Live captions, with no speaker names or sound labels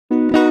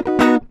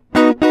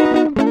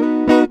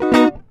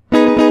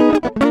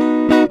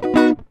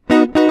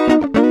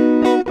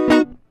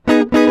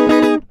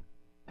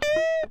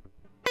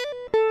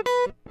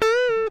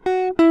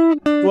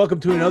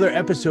Welcome to another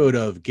episode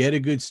of Get a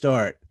Good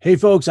Start. Hey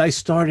folks, I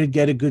started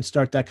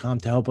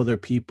getagoodstart.com to help other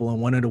people,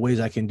 and one of the ways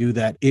I can do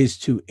that is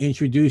to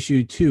introduce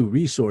you to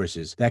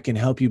resources that can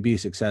help you be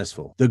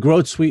successful. The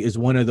Growth Suite is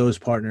one of those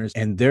partners,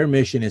 and their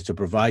mission is to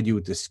provide you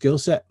with the skill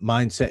set,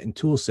 mindset, and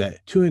tool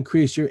set to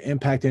increase your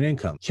impact and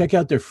income. Check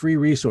out their free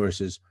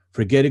resources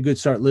for Get a Good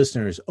Start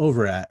listeners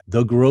over at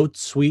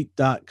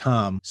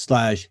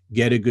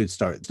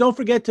thegrowthsuite.com/getagoodstart. Don't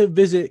forget to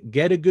visit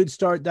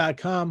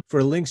getagoodstart.com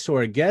for links to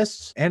our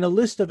guests and a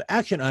list of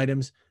action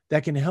items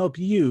that can help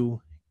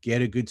you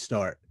get a good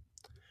start.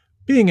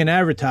 Being in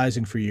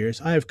advertising for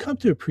years, I have come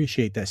to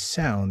appreciate that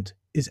sound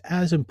is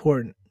as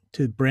important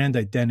to brand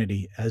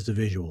identity as the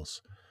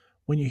visuals.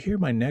 When you hear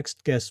my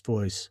next guest's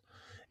voice,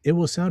 it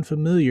will sound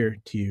familiar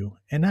to you,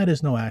 and that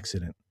is no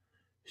accident.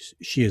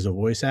 She is a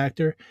voice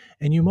actor,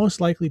 and you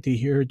most likely to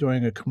hear her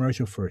during a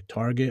commercial for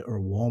Target or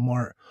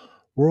Walmart,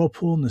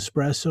 Whirlpool,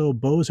 Nespresso,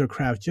 Bose, or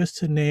Kraft, just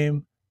to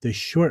name the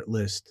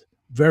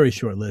very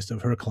short list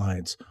of her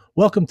clients.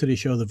 Welcome to the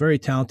show, the very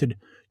talented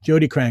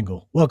Jodi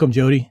Krangle. Welcome,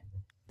 Jodi.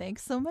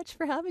 Thanks so much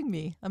for having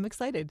me. I'm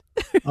excited.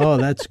 Oh,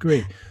 that's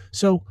great.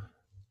 So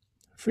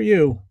for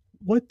you,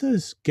 what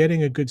does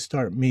getting a good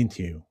start mean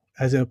to you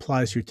as it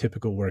applies to your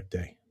typical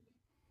workday?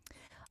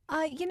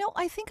 I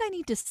think I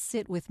need to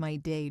sit with my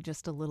day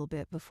just a little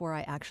bit before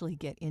I actually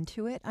get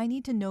into it. I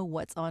need to know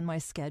what's on my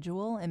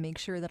schedule and make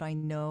sure that I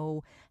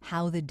know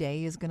how the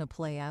day is going to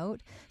play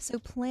out. So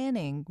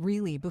planning,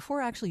 really,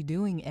 before actually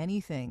doing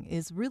anything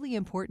is really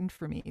important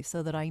for me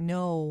so that I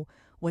know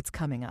what's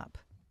coming up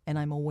and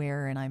I'm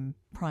aware and I'm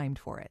primed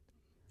for it.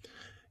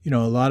 You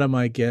know, a lot of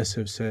my guests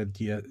have said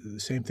the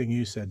same thing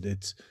you said.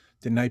 It's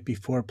the night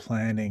before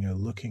planning or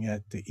looking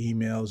at the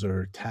emails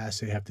or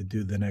tasks they have to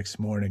do the next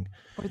morning.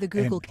 Or the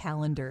Google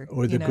Calendar.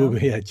 Or the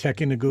Google,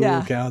 checking the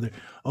Google Calendar.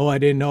 Oh, I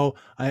didn't know.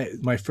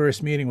 My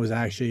first meeting was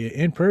actually an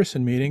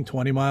in-person meeting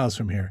 20 miles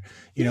from here,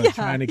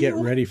 trying to get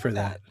ready for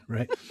that,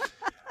 right?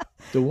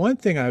 The one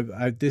thing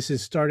this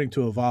is starting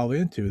to evolve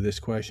into,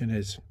 this question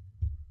is,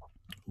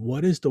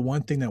 what is the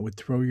one thing that would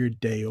throw your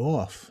day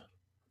off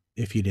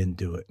if you didn't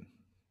do it?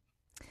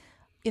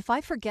 If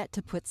I forget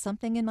to put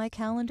something in my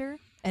calendar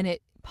and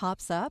it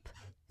pops up,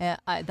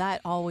 that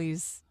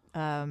always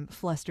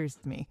flusters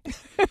me.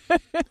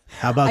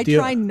 How about I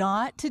try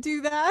not to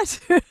do that.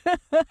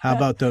 How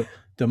about the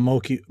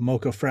mocha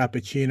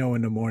frappuccino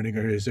in the morning,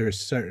 or is there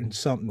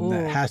something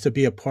that has to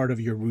be a part of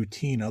your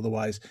routine?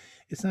 Otherwise,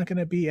 it's not going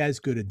to be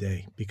as good a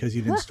day because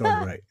you didn't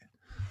start right.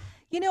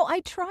 I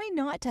try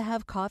not to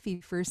have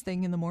coffee first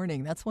thing in the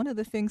morning. That's one of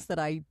the things that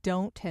I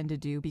don't tend to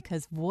do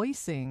because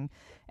voicing,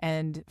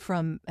 and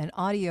from an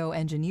audio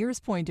engineer's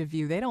point of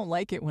view, they don't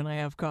like it when I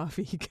have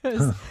coffee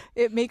because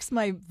it makes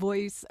my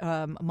voice,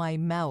 my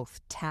mouth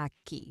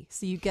tacky.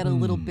 So you get a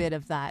little bit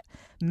of that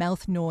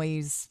mouth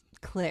noise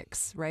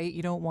clicks, right?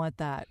 You don't want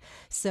that.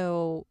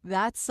 So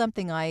that's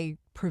something I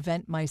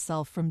prevent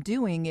myself from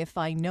doing if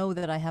I know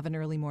that I have an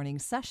early morning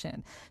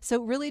session.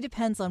 So it really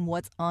depends on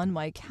what's on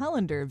my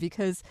calendar,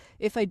 because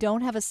if I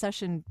don't have a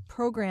session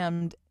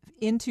programmed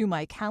into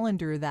my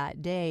calendar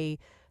that day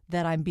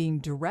that I'm being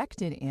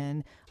directed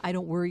in, I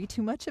don't worry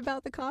too much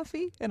about the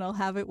coffee and I'll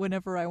have it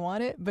whenever I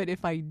want it. But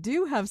if I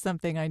do have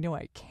something, I know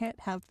I can't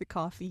have the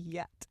coffee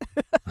yet.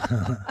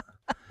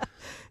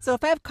 So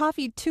if I have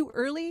coffee too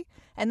early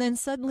and then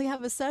suddenly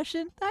have a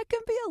session, that can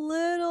be a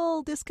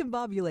little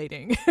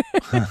discombobulating.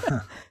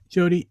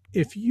 Jodi,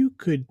 if you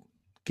could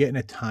get in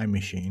a time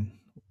machine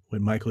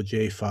with Michael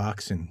J.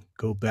 Fox and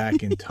go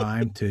back in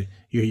time to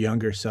your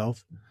younger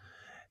self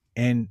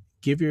and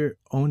give your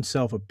own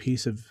self a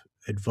piece of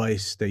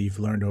advice that you've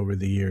learned over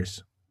the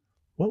years,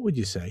 what would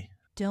you say?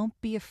 Don't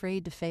be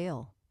afraid to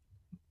fail.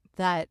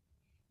 That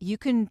you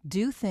can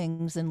do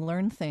things and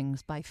learn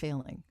things by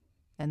failing,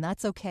 and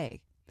that's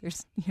okay.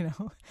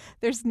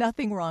 There's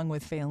nothing wrong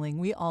with failing.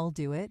 We all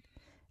do it,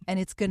 and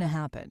it's going to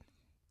happen.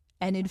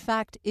 And in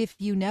fact, if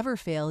you never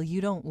fail, you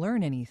don't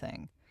learn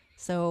anything.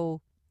 So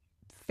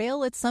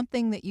fail at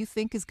something that you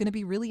think is going to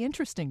be really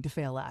interesting to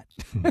fail at.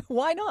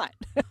 Why not?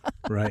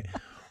 Right.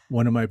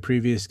 One of my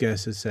previous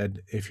guests has said,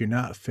 if you're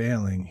not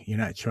failing, you're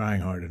not trying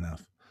hard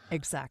enough.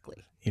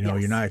 Exactly.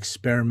 You're not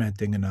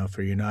experimenting enough,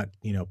 or you're not,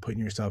 putting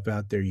yourself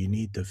out there. You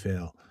need to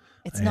fail.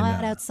 It's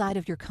not outside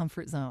of your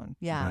comfort zone.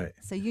 Yeah. Right.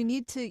 So you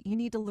need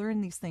to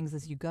learn these things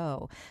as you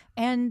go,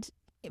 and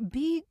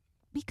be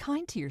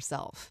kind to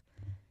yourself.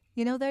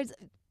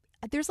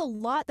 There's a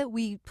lot that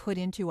we put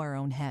into our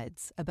own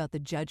heads about the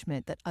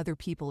judgment that other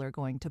people are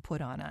going to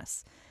put on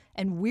us.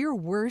 And we're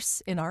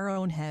worse in our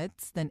own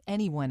heads than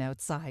anyone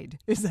outside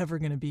is ever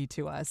going to be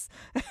to us.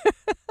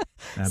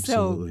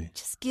 Absolutely. So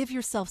just give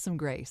yourself some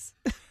grace.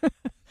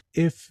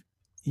 If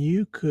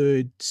you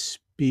could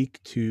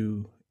speak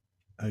to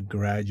a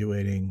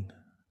graduating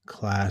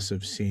class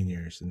of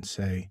seniors and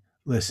say,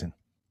 listen,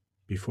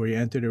 before you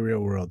enter the real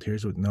world,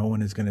 here's what no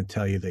one is going to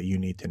tell you that you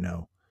need to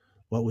know,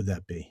 what would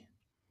that be?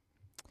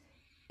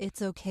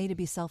 it's okay to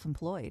be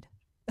self-employed.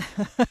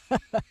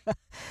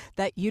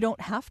 That you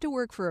don't have to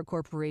work for a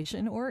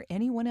corporation or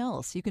anyone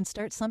else. You can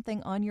start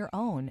something on your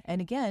own.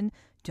 And again,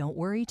 don't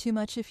worry too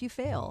much if you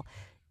fail.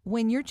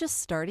 When you're just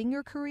starting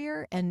your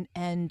career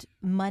and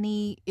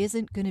money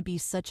isn't going to be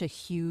such a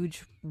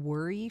huge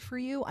worry for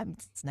you,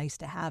 it's nice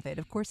to have it.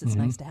 Of course, it's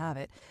nice to have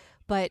it.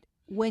 But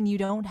when you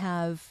don't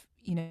have,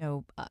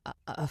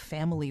 a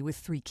family with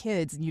 3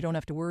 kids and you don't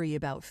have to worry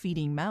about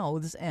feeding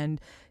mouths, and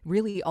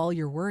really all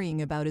you're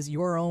worrying about is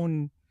your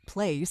own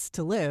place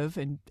to live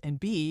and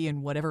be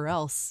and whatever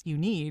else you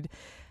need,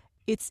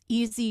 it's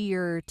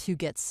easier to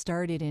get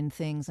started in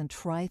things and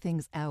try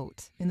things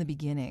out in the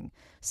beginning.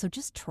 So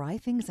just try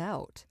things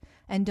out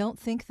and don't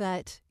think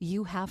that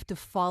you have to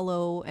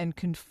follow and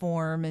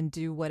conform and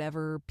do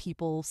whatever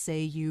people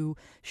say you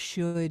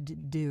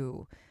should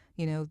do.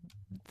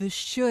 The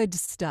should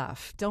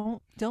stuff.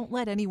 Don't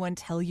let anyone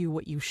tell you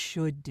what you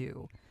should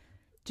do.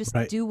 Just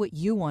do what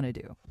you want to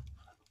do.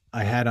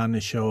 I had on the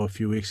show a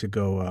few weeks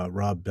ago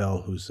Rob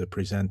Bell, who's a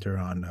presenter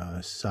on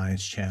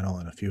Science Channel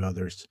and a few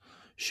others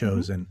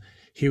shows, and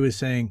he was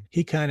saying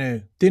he kind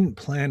of didn't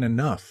plan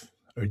enough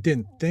or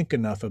didn't think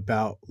enough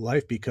about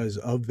life because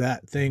of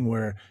that thing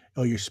where,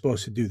 oh, you're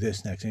supposed to do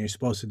this next and you're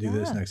supposed to do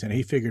this next. And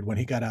he figured when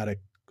he got out of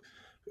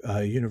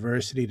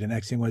university, the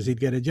next thing was he'd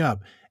get a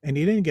job. And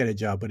he didn't get a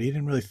job, but he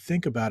didn't really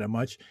think about it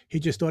much. He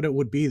just thought it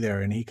would be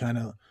there, and he kind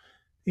of,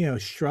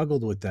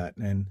 struggled with that.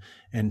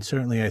 And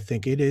certainly I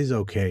think it is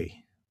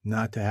okay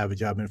not to have a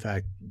job. In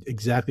fact,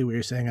 exactly what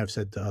you're saying, I've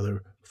said to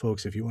other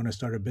folks, if you want to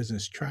start a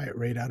business, try it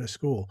right out of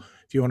school.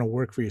 If you want to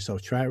work for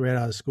yourself, try it right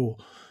out of school,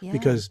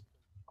 because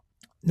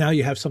now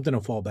you have something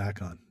to fall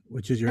back on,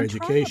 which is your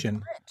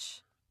education.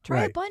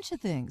 Try a bunch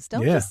of things.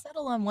 Don't just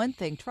settle on one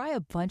thing. Try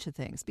a bunch of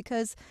things,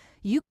 because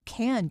you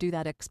can do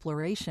that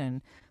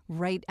exploration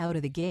right out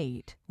of the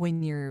gate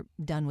when you're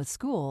done with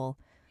school,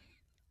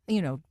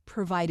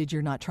 provided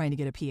you're not trying to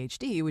get a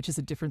PhD, which is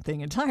a different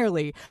thing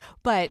entirely.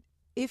 But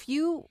if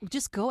you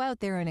just go out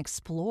there and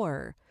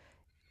explore,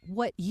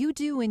 what you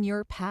do in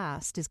your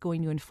past is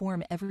going to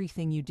inform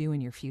everything you do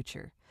in your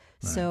future.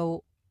 Right.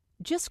 So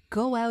just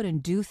go out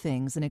and do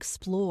things and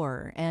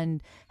explore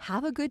and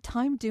have a good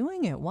time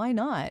doing it. Why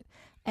not?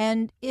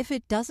 And if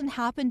it doesn't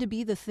happen to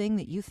be the thing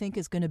that you think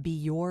is going to be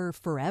your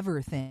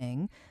forever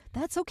thing,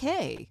 that's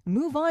okay.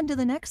 Move on to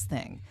the next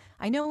thing.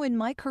 I know in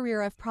my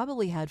career, I've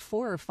probably had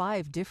 4 or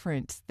 5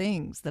 different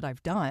things that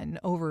I've done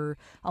over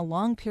a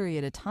long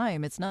period of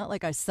time. It's not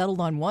like I settled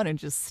on one and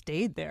just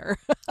stayed there.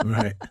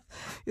 Right.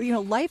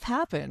 Life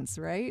happens,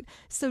 right?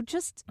 So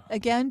just,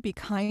 again, be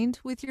kind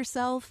with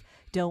yourself.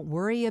 Don't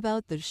worry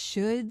about the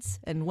shoulds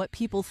and what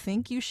people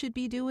think you should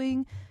be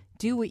doing.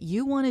 Do what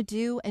you want to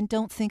do, and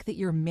don't think that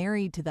you're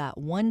married to that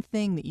one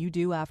thing that you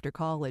do after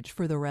college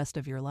for the rest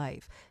of your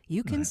life.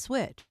 You can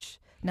switch.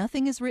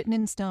 Nothing is written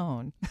in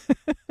stone.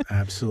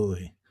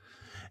 Absolutely.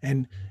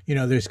 And,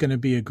 there's going to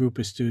be a group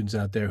of students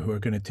out there who are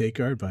going to take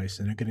our advice,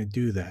 and they're going to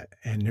do that.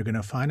 And they're going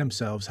to find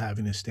themselves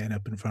having to stand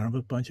up in front of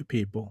a bunch of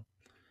people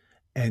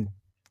and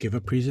give a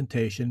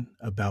presentation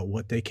about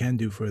what they can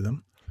do for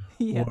them.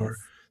 Yes. Or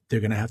they're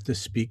going to have to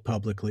speak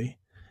publicly.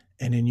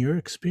 And in your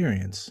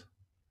experience,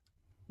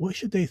 what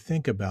should they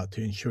think about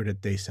to ensure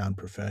that they sound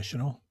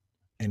professional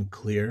and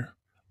clear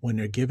when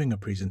they're giving a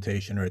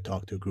presentation or a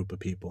talk to a group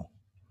of people?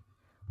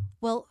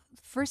 Well,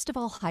 first of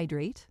all,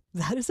 hydrate.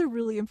 That is a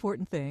really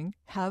important thing.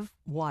 Have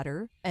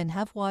water, and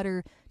have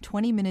water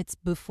 20 minutes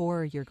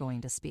before you're going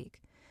to speak,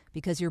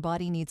 because your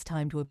body needs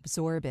time to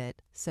absorb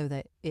it so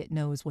that it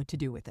knows what to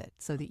do with it,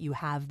 so that you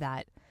have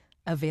that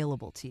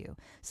available to you.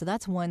 So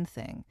that's one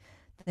thing.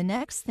 The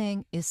next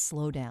thing is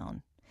slow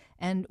down.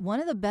 And one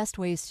of the best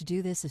ways to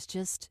do this is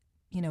just,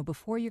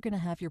 before you're going to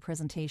have your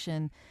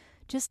presentation,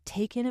 just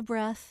take in a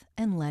breath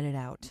and let it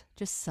out.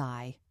 Just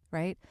sigh,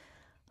 right?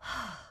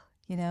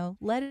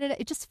 Let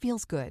it just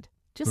feels good.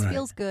 Just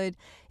feels good.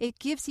 It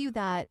gives you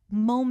that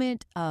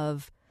moment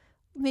of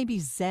maybe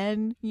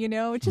zen,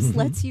 it just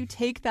lets you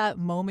take that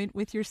moment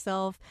with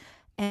yourself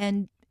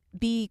and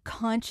be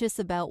conscious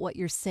about what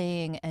you're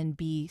saying and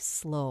be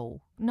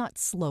slow. Not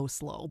slow,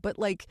 but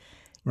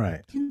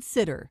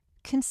consider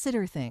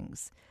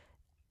things.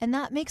 And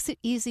that makes it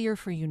easier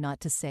for you not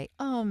to say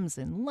ums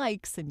and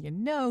likes and you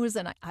knows.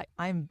 And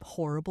I'm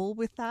horrible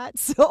with that.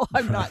 So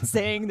I'm not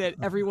saying that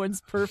everyone's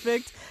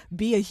perfect.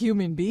 Be a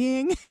human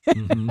being.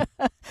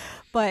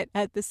 But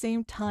at the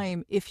same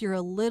time, if you're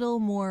a little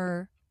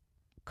more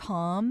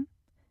calm,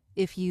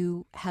 if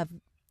you have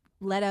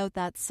let out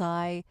that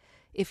sigh,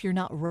 if you're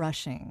not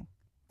rushing,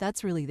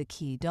 that's really the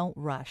key. Don't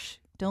rush.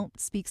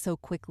 Don't speak so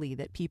quickly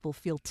that people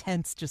feel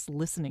tense just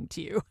listening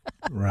to you.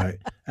 Right.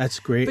 That's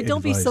great But don't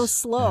advice. be so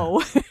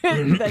slow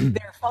that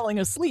they're falling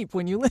asleep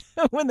when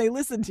when they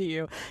listen to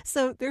you.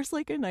 So there's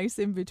a nice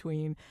in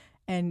between.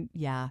 And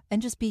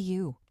just be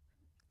you.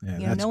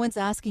 Yeah, no one's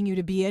asking you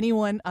to be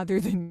anyone other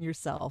than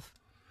yourself.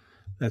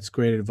 That's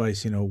great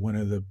advice. One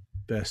of the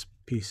best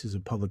pieces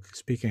of public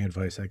speaking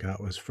advice I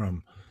got was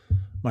from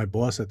my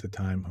boss at the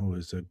time, who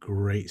was a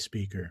great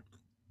speaker.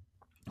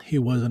 He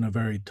wasn't a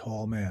very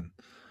tall man,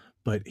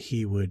 but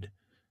he would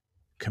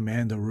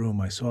command a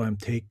room. I saw him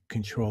take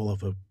control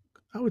of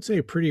I would say,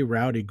 a pretty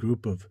rowdy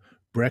group of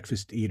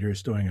breakfast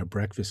eaters during a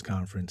breakfast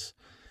conference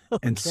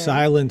and Okay.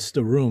 silence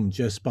the room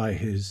just by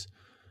his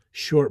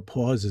short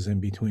pauses in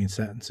between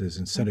sentences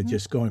instead of Mm-hmm.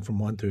 just going from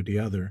one to the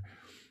other.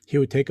 He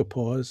would take a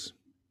pause.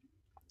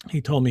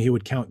 He told me he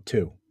would count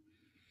two.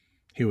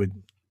 He would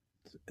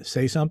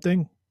say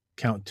something,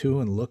 count two,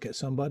 and look at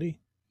somebody,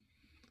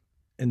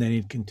 and then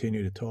he'd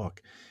continue to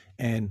talk.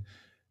 And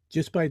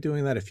just by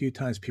doing that a few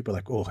times, people are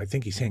like, oh, I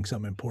think he's saying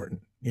something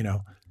important,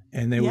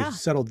 and they would Yeah.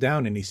 settle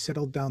down, and he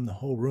settled down the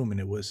whole room, and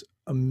it was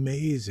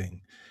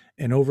amazing.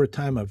 And over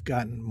time, I've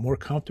gotten more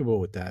comfortable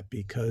with that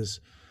because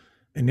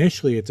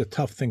initially it's a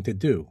tough thing to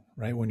do,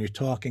 right? When you're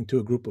talking to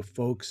a group of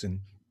folks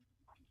and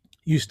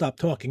you stop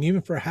talking,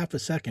 even for half a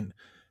second,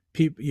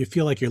 you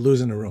feel like you're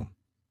losing the room,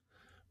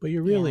 but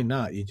you're really Yeah.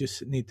 not. You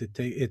just need to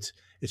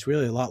it's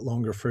really a lot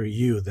longer for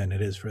you than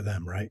it is for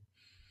them, right?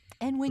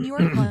 And when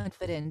you're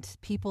confident,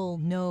 people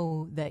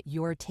know that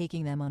you're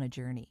taking them on a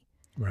journey,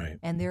 Right.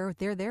 and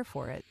they're there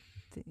for it.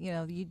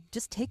 You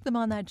just take them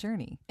on that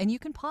journey, and you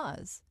can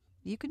pause.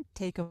 You can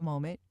take a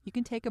moment. You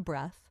can take a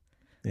breath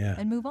Yeah.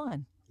 and move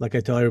on. Like I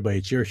tell everybody,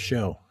 it's your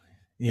show.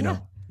 Yeah.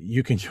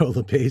 You control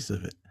the pace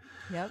of it.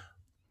 Yep.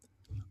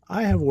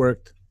 I have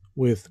worked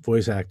with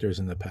voice actors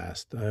in the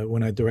past.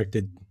 When I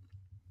directed,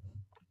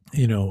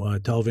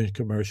 television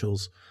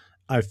commercials,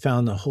 I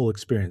found the whole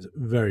experience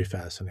very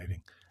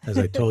fascinating, as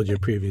I told you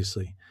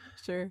previously.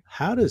 Sure.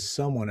 How does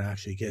someone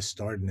actually get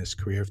started in this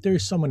career? If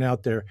there's someone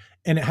out there,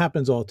 and it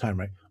happens all the time,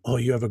 right? Oh,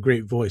 you have a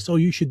great voice. Oh,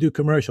 you should do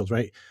commercials,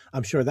 right?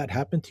 I'm sure that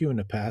happened to you in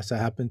the past. That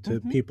happened to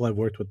Mm-hmm. people I've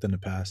worked with in the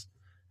past.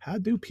 How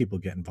do people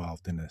get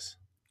involved in this?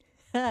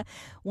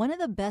 One of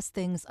the best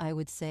things I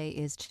would say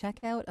is check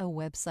out a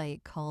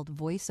website called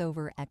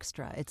VoiceOver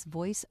Extra. It's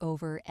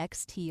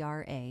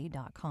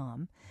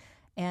voiceoverxtra.com.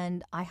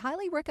 And I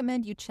highly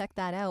recommend you check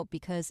that out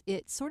because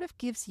it sort of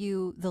gives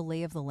you the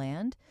lay of the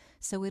land.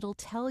 So it'll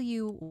tell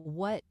you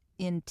what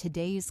in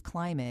today's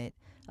climate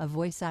a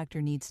voice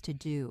actor needs to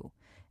do.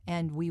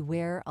 And we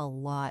wear a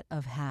lot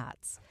of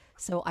hats.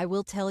 So I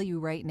will tell you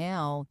right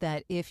now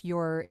that if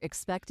you're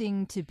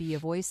expecting to be a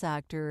voice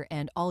actor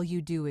and all you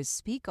do is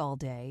speak all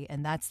day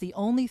and that's the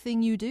only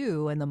thing you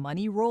do and the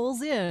money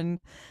rolls in,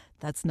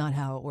 that's not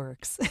how it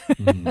works.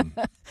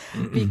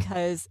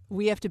 Because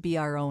we have to be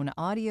our own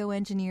audio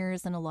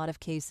engineers in a lot of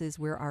cases.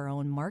 We're our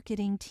own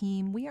marketing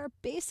team. We are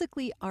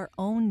basically our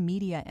own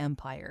media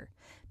empire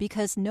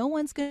because no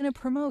one's going to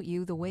promote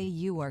you the way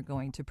you are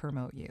going to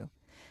promote you.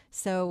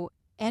 So,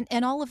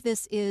 and all of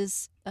this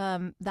is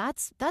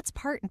that's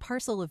part and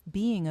parcel of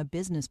being a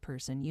business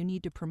person. You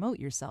need to promote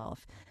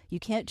yourself. You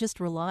can't just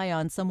rely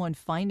on someone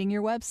finding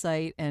your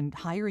website and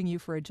hiring you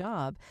for a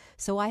job.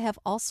 So I have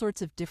all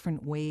sorts of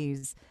different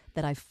ways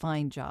that I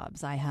find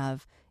jobs. I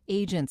have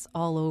agents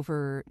all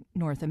over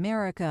North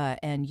America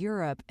and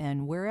Europe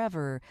and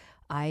wherever.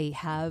 I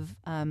have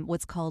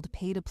what's called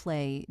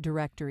pay-to-play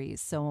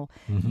directories. So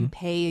you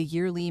pay a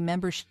yearly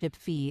membership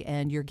fee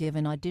and you're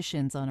given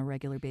auditions on a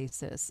regular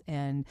basis.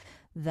 And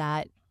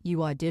that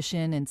you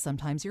audition and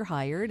sometimes you're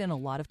hired and a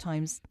lot of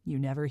times you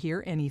never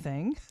hear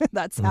anything.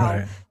 That's how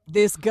Right.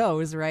 this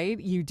goes, right?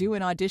 You do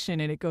an audition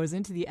and it goes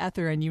into the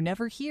ether and you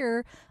never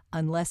hear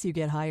unless you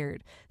get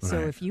hired. So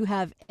Right. if you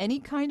have any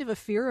kind of a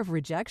fear of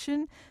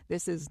rejection,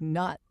 this is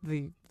not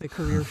the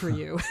career for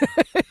you.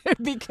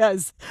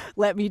 Because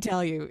let me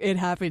tell you, it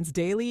happens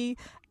daily,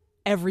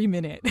 every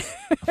minute.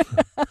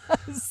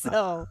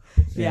 So,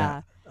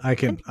 yeah. I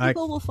can And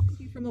people will find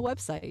you from the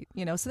website,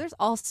 so there's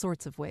all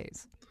sorts of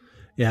ways.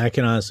 I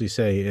can honestly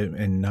say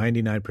in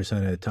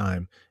 99% of the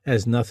time, it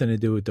has nothing to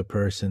do with the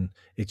person.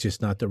 It's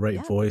just not the right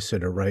Yeah. voice or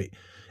the right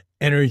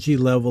energy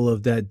level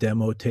of that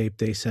demo tape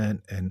they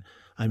sent. And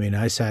I mean,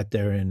 I sat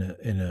there in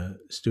a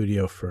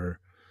studio for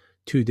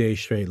 2 days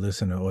straight,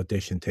 listening to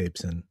audition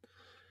tapes. And,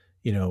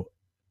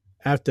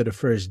 after the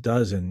first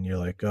dozen, you're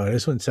like, oh,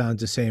 this one sounds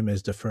the same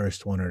as the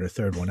first one or the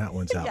third one. That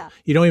one's out. Yeah.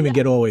 You don't even Yeah.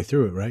 get all the way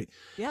through it, right?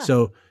 Yeah.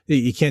 So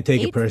you can't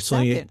take it 8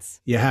 personally. seconds.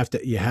 You have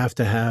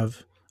to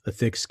have a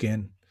thick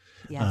skin.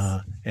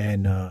 Yes.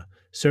 And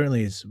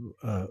certainly it's,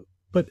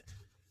 but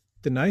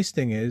the nice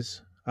thing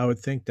is, I would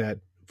think that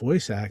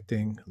voice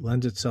acting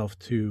lends itself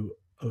to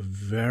a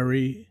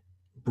very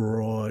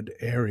broad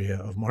area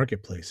of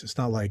marketplace. It's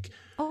not like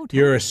Oh,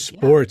 you're a totally. Yeah.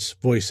 sports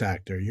voice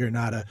actor. You're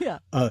not Yeah.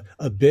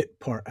 a bit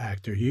part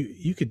actor.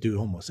 You could do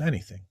almost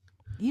anything.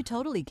 You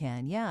totally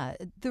can. Yeah.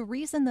 The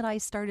reason that I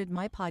started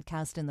my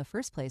podcast in the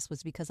first place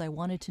was because I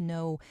wanted to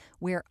know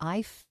where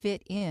I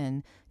fit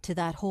in to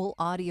that whole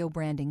audio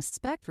branding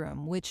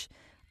spectrum, which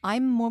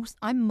I'm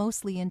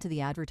mostly into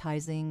the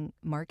advertising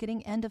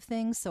marketing end of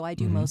things. So I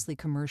do mostly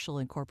commercial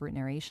and corporate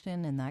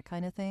narration and that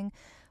kind of thing.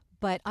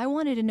 But I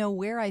wanted to know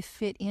where I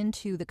fit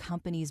into the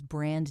company's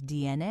brand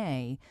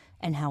DNA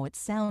and how it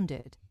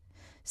sounded.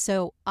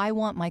 So I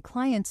want my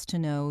clients to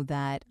know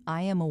that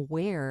I am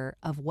aware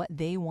of what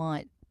they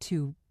want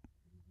to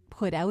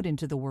put out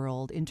into the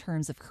world in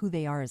terms of who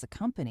they are as a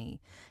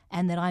company,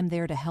 and that I'm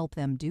there to help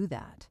them do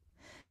that.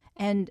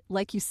 And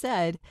like you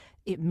said,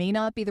 it may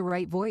not be the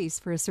right voice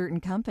for a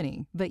certain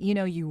company, but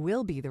you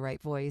will be the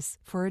right voice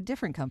for a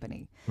different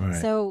company.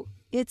 Right. So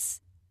it's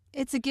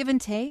a give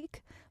and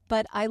take,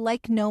 but I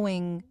like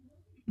knowing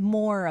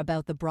more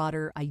about the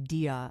broader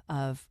idea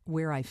of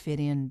where I fit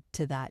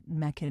into that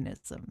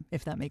mechanism,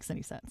 if that makes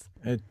any sense.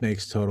 It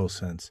makes total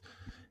sense.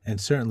 And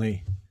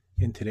certainly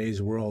in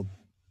today's world,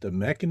 the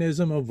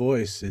mechanism of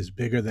voice is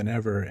bigger than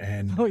ever.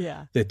 And Oh,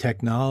 yeah. the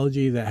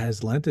technology that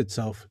has lent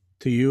itself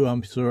to you,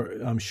 I'm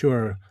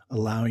sure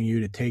allowing you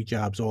to take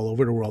jobs all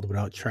over the world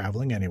without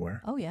traveling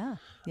anywhere. Oh, yeah.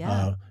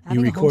 Yeah. You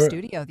Having a home record,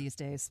 studio these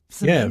days.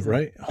 It's yeah, amazing.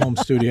 right. Home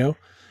studio.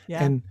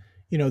 Yeah. And,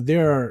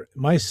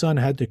 my son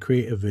had to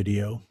create a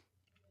video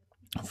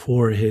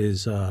for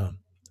his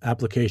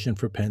application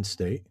for Penn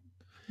State.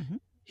 Mhm.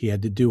 He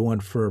had to do one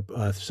for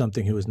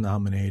something he was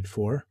nominated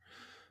for.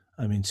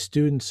 I mean,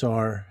 students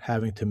are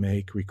having to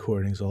make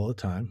recordings all the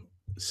time,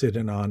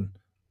 sitting on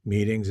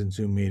meetings and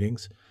Zoom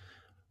meetings.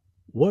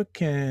 What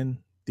can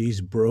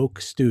these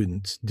broke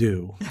students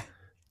do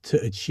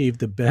to achieve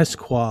the best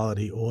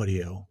quality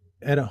audio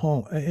in a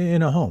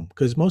home?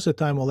 Because most of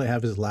the time, all they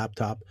have is a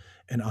laptop,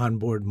 an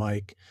onboard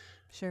mic.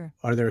 Sure.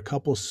 Are there a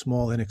couple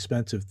small,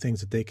 inexpensive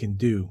things that they can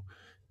do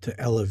to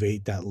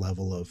elevate that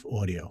level of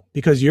audio?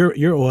 Because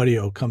your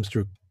audio comes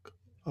through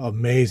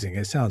amazing.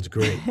 It sounds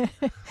great.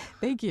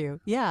 Thank you.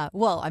 Yeah.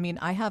 Well, I mean,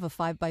 I have a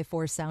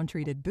 5x4 sound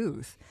treated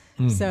booth.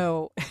 Mm.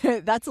 So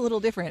that's a little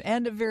different,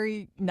 and a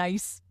very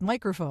nice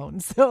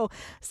microphone. So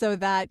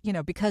that,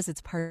 because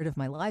it's part of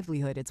my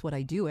livelihood, it's what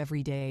I do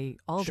every day,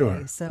 all Sure.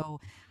 day. So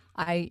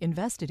I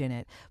invested in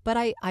it. But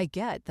I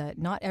get that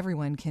not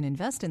everyone can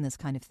invest in this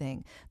kind of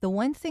thing. The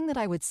one thing that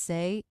I would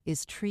say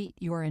is treat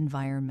your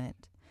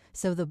environment.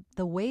 So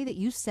the way that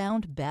you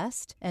sound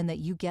best and that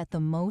you get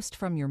the most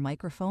from your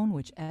microphone,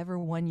 whichever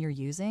one you're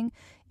using,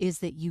 is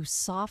that you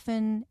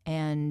soften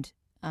and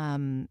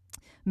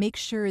make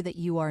sure that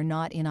you are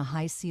not in a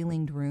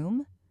high-ceilinged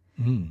room.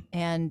 Mm.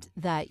 And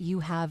that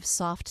you have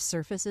soft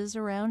surfaces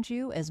around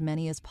you, as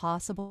many as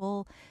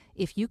possible.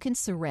 If you can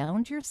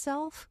surround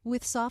yourself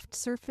with soft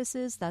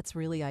surfaces, that's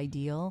really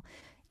ideal.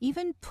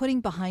 Even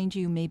putting behind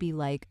you maybe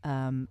like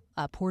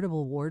a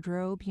portable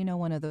wardrobe,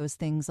 one of those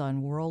things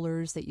on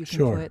rollers that you can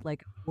Sure. put,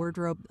 like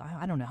wardrobe.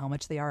 I don't know how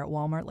much they are at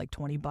Walmart, like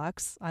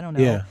 $20. I don't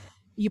know. Yeah.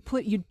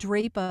 You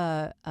drape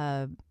a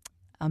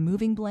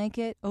moving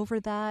blanket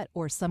over that,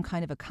 or some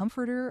kind of a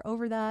comforter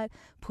over that,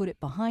 put it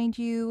behind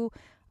you.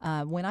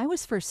 When I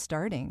was first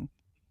starting,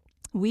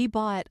 we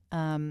bought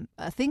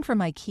a thing from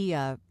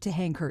IKEA to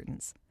hang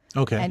curtains.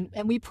 Okay.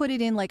 And we put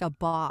it in like a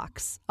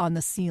box on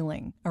the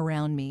ceiling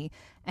around me,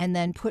 and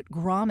then put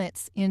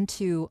grommets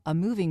into a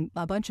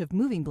bunch of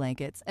moving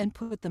blankets and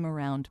put them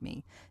around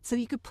me. So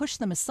you could push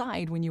them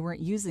aside when you weren't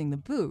using the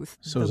booth.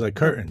 So it was like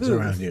curtains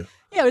around you.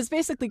 Yeah, it was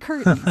basically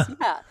curtains.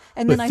 Yeah.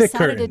 And With then I thick sat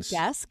curtains. at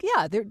a desk.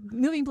 Yeah,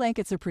 moving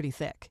blankets are pretty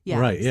thick. Yeah.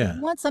 Right, So yeah.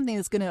 you want something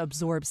that's going to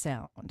absorb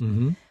sound.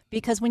 Mm-hmm.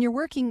 Because when you're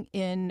working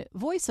in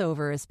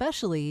voiceover,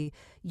 especially,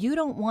 you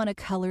don't want to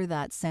color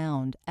that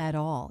sound at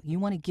all. You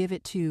want to give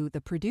it to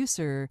the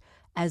producer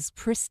as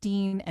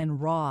pristine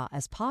and raw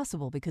as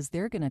possible, because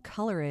they're going to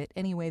color it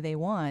any way they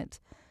want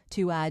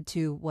to add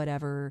to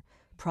whatever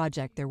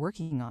project they're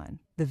working on.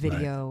 The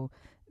video,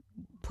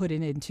 put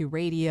it into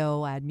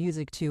radio, add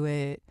music to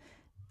it,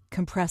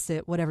 compress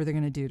it, whatever they're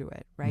going to do to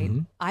it, right?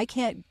 Mm-hmm. I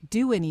can't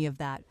do any of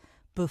that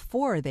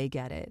before they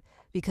get it,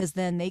 because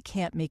then they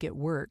can't make it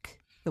work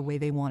the way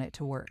they want it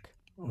to work.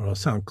 Or it'll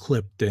sound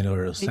clipped in,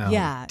 or it'll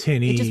sound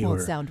tinny. It just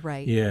won't sound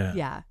right.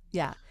 Yeah.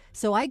 Yeah.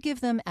 So I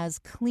give them as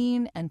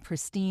clean and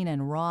pristine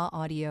and raw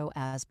audio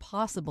as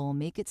possible,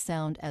 make it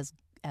sound as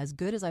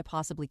good as I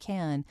possibly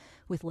can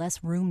with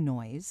less room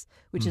noise,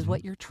 which is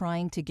what you're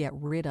trying to get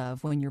rid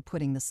of when you're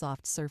putting the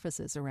soft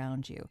surfaces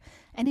around you.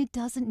 And it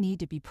doesn't need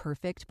to be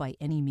perfect by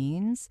any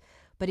means,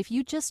 but if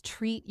you just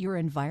treat your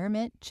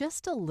environment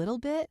just a little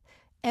bit,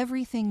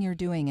 everything you're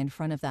doing in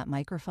front of that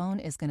microphone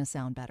is going to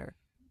sound better.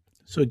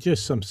 So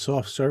just some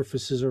soft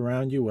surfaces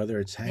around you, whether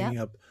it's hanging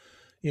up,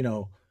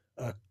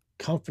 a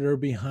comforter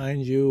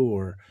behind you,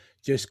 or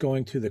just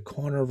going to the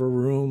corner of a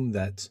room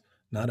that's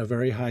not a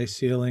very high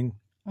ceiling.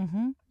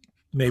 Mm-hmm.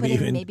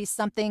 Maybe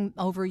something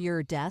over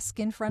your desk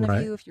in front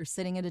of you if you're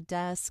sitting at a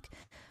desk.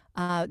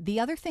 The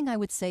other thing I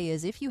would say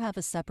is, if you have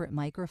a separate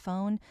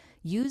microphone,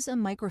 use a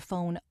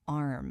microphone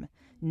arm,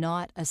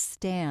 not a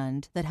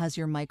stand that has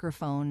your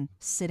microphone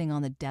sitting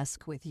on the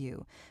desk with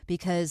you,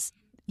 because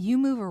you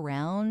move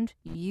around,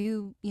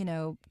 you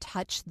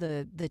touch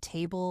the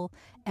table,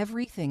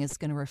 everything is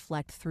going to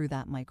reflect through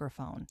that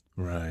microphone.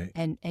 Right.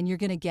 And you're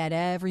going to get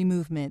every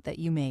movement that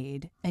you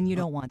made, and you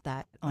don't want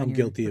that on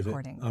your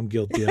recording. I'm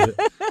guilty of it.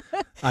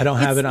 I don't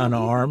have it on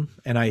an arm,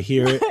 and I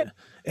hear it,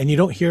 and you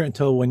don't hear it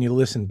until when you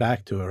listen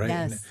back to it, right?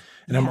 Yes.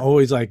 And I'm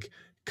always like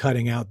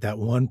cutting out that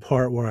one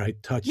part where I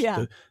touch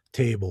the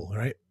table,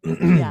 right?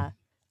 Yeah.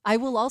 I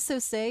will also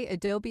say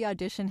Adobe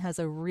Audition has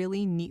a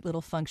really neat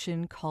little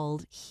function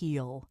called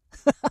heal.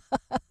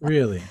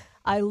 Really?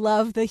 I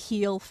love the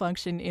heal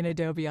function in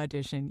Adobe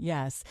Audition.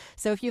 Yes.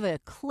 So if you have a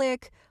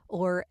click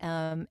or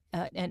an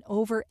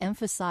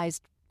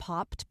overemphasized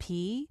popped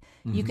P,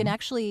 you can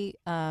actually,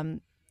 you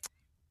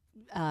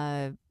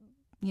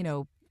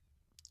know,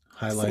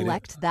 Highlight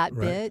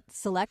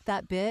select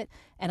that bit.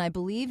 And I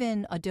believe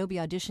in Adobe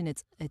Audition,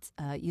 it's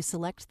you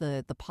select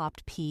the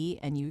popped P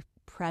and you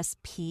press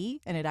P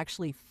and it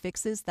actually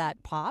fixes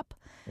that pop.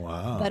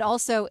 Wow. But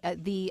also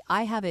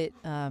I have it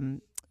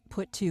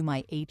put to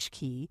my H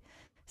key.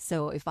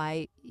 So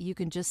you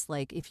can just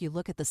like, if you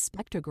look at the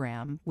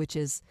spectrogram, which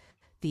is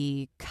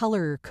the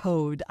color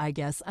code, I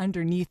guess,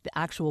 underneath the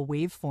actual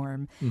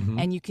waveform,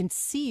 and you can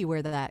see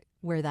where that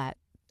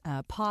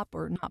pop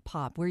or not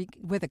pop,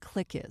 where the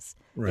click is.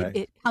 Right.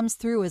 It comes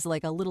through as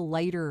like a little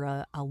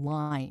lighter a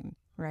line,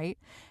 right?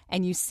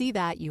 And you see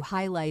that, you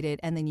highlight it,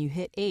 and then you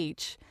hit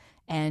H,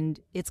 and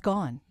it's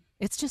gone.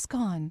 It's just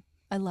gone.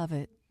 I love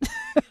it.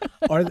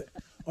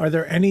 Are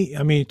there any?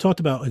 I mean, you talked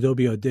about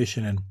Adobe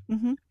Audition,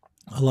 and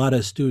a lot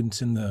of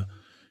students in the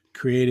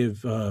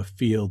creative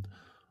field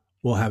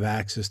will have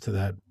access to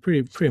that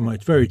pretty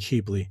much very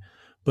cheaply.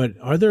 But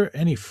are there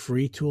any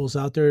free tools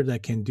out there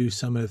that can do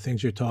some of the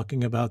things you're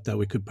talking about that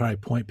we could probably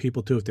point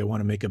people to if they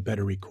want to make a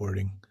better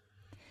recording?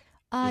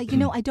 I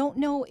don't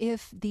know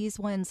if these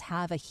ones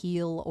have a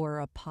heal or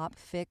a pop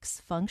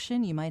fix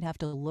function. You might have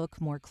to look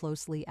more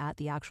closely at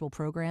the actual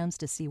programs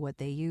to see what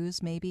they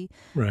use, maybe.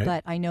 Right.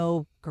 But I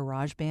know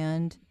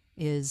GarageBand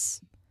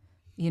is,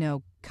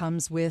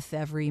 comes with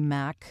every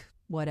Mac,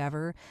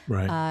 whatever.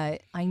 Right.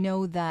 I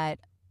know that,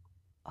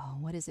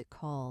 what is it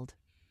called?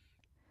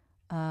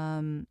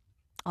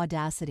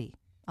 Audacity.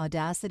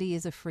 Audacity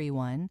is a free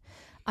one.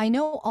 I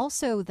know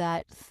also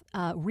that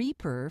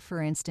Reaper,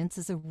 for instance,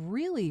 is a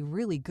really,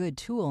 really good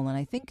tool, and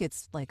I think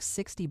it's like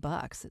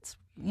 $60. It's,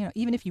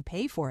 even if you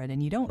pay for it,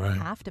 and you don't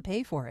have to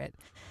pay for it.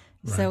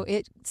 Right. So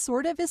it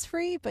sort of is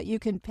free, but you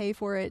can pay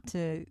for it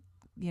to,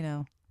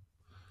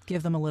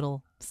 give them a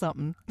little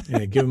something.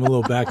 Yeah, give them a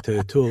little back to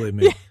the tool they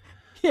made.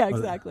 Yeah,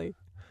 exactly.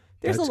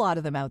 There's a lot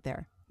of them out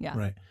there. Yeah.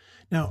 Right.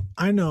 Now,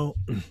 I know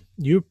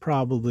you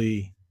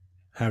probably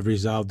have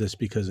resolved this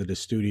because of the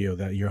studio,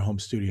 that your home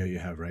studio you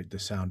have, right? The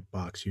sound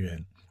box you're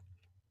in.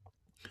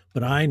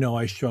 But I know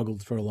I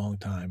struggled for a long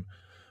time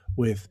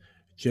with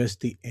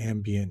just the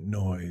ambient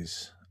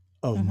noise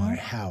of my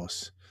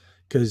house,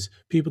 because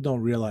people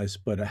don't realize,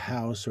 but a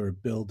house or a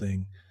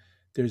building,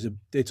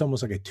 it's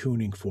almost like a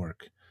tuning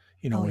fork.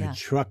 When a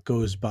truck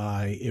goes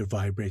by, it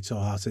vibrates the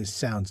house. It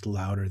sounds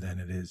louder than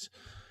it is.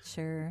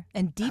 Sure.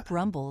 And deep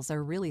rumbles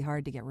are really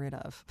hard to get rid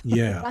of.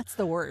 Yeah. That's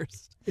the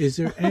worst. Is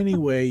there any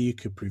way you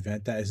could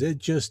prevent that? Is it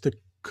just the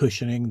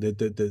cushioning,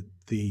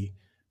 the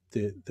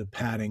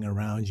padding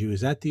around you?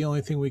 Is that the only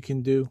thing we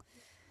can do?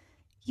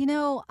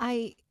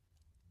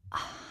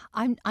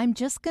 I'm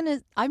just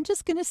gonna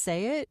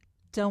say it.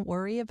 Don't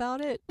worry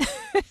about it.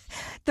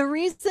 The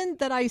reason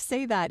that I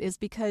say that is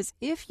because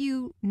if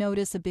you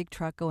notice a big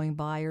truck going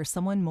by, or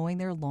someone mowing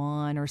their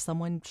lawn, or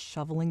someone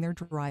shoveling their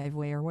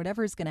driveway, or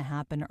whatever is going to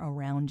happen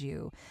around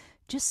you,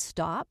 just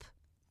stop,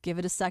 give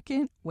it a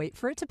second, wait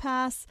for it to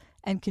pass,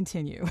 and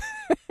continue.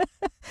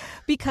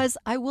 Because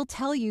I will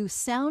tell you,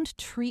 sound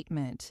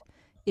treatment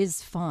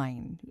is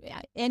fine.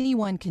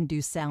 Anyone can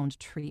do sound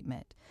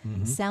treatment.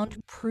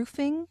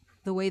 Soundproofing,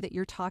 the way that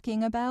you're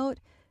talking about,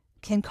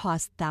 can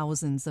cost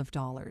thousands of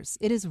dollars.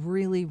 It is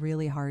really,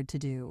 really hard to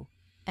do,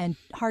 and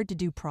hard to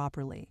do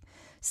properly.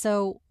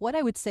 So what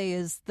I would say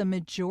is the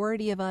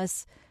majority of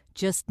us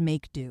just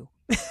make do.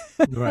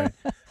 Right.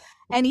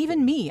 And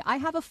even me, I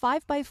have a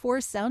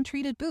 5x4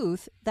 sound-treated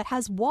booth that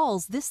has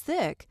walls this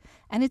thick,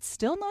 and it's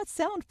still not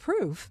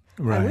soundproof.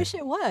 Right. I wish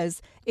it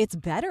was. It's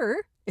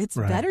better. It's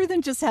better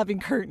than just having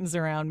curtains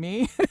around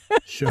me.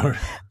 Sure.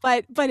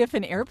 But if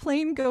an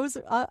airplane goes,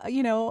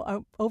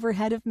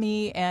 overhead of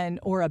me,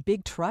 or a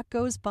big truck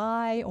goes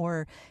by,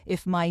 or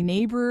if my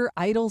neighbor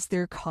idles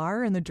their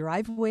car in the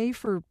driveway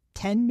for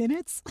 10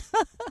 minutes,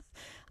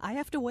 I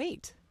have to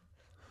wait.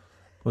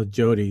 Well,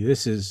 Jody,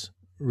 this has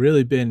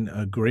really been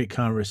a great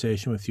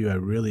conversation with you. I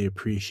really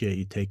appreciate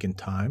you taking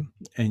time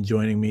and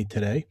joining me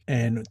today.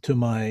 And to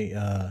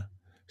my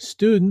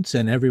students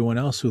and everyone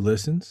else who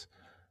listens,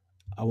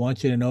 I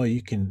want you to know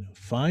you can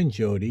find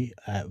Jody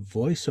at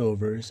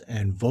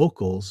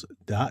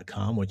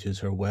voiceoversandvocals.com, which is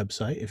her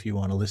website, if you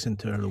want to listen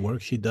to the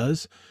work she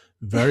does.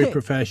 Very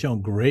professional,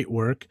 great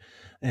work.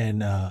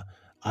 And if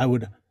I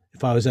was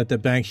at the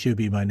bank, she'd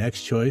be my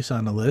next choice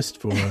on the list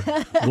for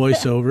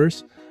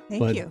voiceovers.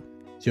 Thank you.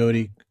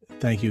 Jody,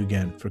 thank you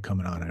again for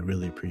coming on. I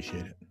really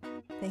appreciate it.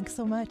 Thanks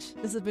so much.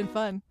 This has been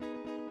fun.